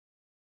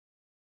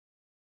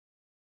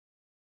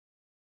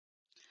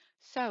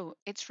So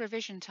it's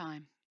revision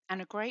time,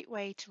 and a great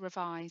way to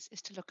revise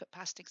is to look at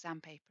past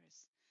exam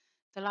papers.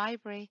 The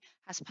library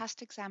has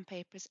past exam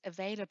papers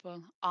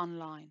available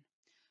online.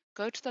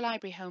 Go to the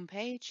library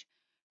homepage,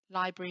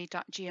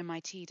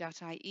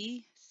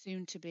 library.gmit.ie,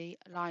 soon to be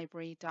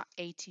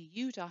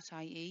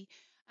library.atu.ie,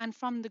 and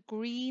from the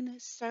green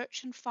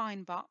search and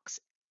find box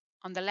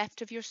on the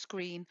left of your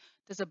screen,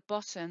 there's a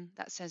button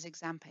that says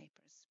exam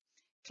papers.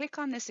 Click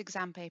on this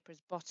exam papers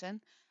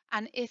button,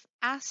 and if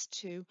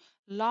asked to,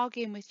 log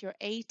in with your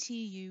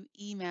ATU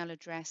email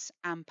address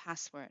and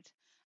password,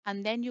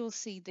 and then you'll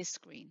see this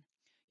screen.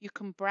 You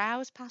can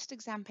browse past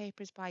exam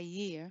papers by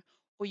year,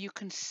 or you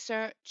can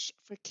search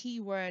for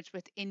keywords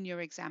within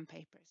your exam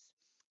papers.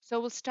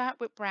 So we'll start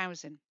with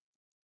browsing.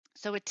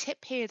 So a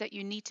tip here that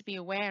you need to be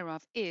aware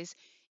of is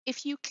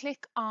if you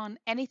click on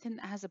anything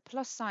that has a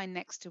plus sign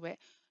next to it,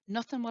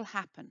 nothing will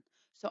happen.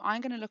 So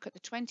I'm going to look at the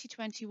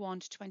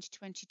 2021 to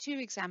 2022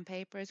 exam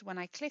papers. When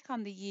I click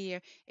on the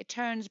year, it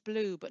turns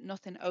blue, but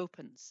nothing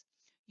opens.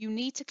 You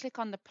need to click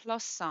on the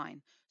plus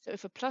sign. So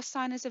if a plus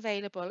sign is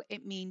available,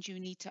 it means you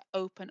need to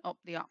open up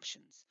the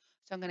options.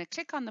 So I'm going to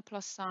click on the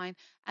plus sign,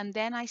 and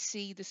then I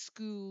see the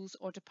schools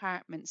or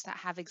departments that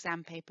have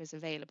exam papers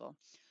available.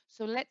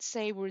 So let's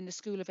say we're in the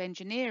School of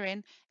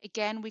Engineering.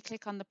 Again, we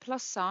click on the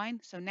plus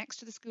sign. So next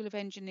to the School of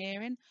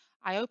Engineering,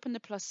 I open the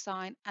plus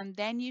sign, and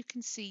then you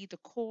can see the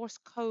course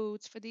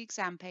codes for the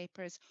exam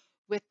papers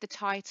with the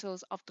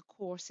titles of the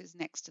courses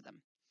next to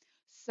them.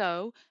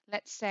 So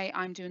let's say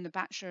I'm doing the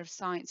Bachelor of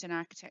Science in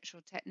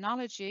Architectural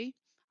Technology.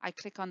 I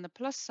click on the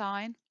plus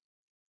sign,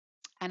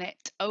 and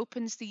it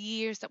opens the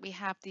years that we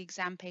have the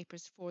exam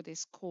papers for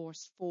this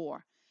course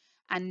for.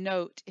 And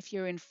note, if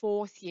you're in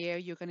fourth year,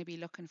 you're going to be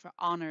looking for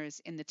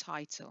honours in the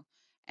title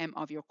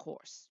of your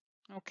course.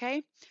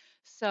 Okay,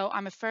 so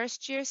I'm a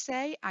first year,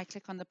 say, I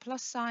click on the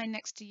plus sign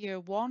next to year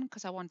one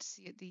because I want to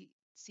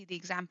see the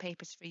exam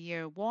papers for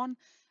year one.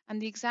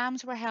 And the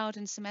exams were held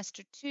in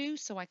semester two,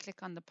 so I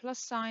click on the plus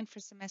sign for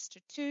semester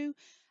two.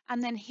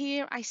 And then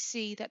here I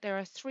see that there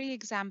are 3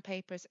 exam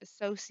papers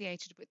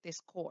associated with this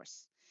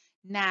course.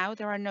 Now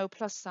there are no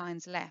plus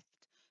signs left.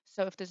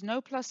 So if there's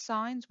no plus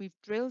signs, we've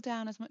drilled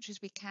down as much as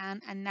we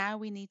can, and now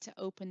we need to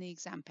open the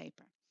exam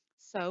paper.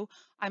 So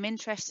I'm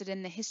interested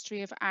in the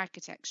history of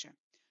architecture.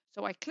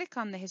 So I click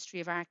on the history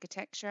of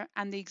architecture,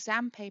 and the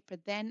exam paper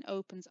then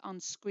opens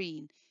on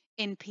screen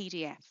in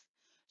PDF.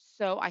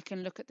 So I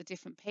can look at the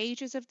different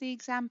pages of the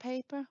exam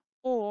paper,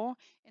 or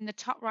in the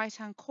top right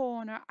hand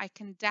corner, I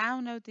can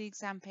download the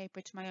exam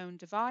paper to my own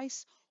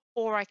device,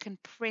 or I can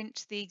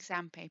print the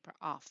exam paper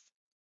off.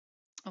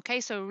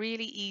 Okay, so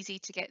really easy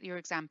to get your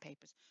exam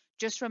papers.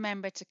 Just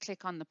remember to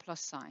click on the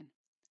plus sign.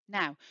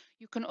 Now,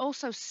 you can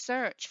also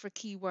search for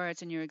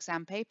keywords in your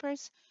exam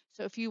papers.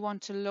 So if you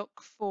want to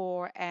look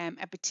for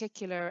a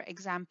particular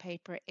exam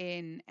paper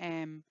in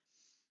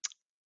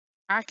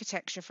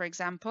architecture, for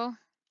example,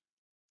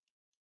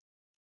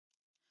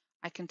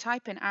 I can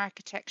type in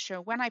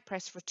architecture. When I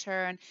press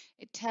return,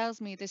 it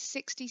tells me there's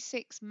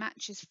 66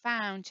 matches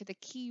found to the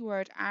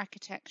keyword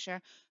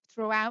architecture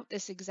throughout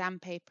this exam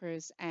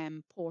papers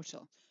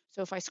portal.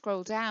 So if I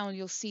scroll down,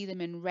 you'll see them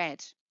in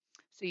red.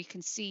 So you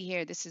can see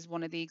here, this is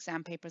one of the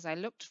exam papers I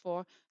looked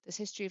for. There's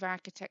History of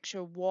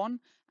Architecture 1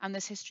 and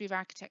there's History of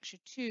Architecture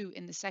 2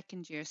 in the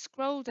second year.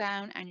 Scroll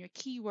down and your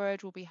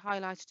keyword will be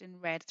highlighted in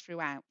red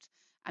throughout.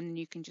 And then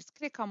you can just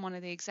click on one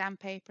of the exam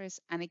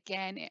papers, and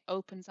again, it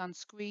opens on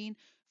screen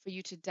for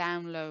you to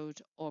download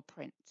or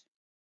print.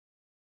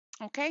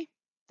 Okay,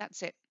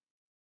 that's it.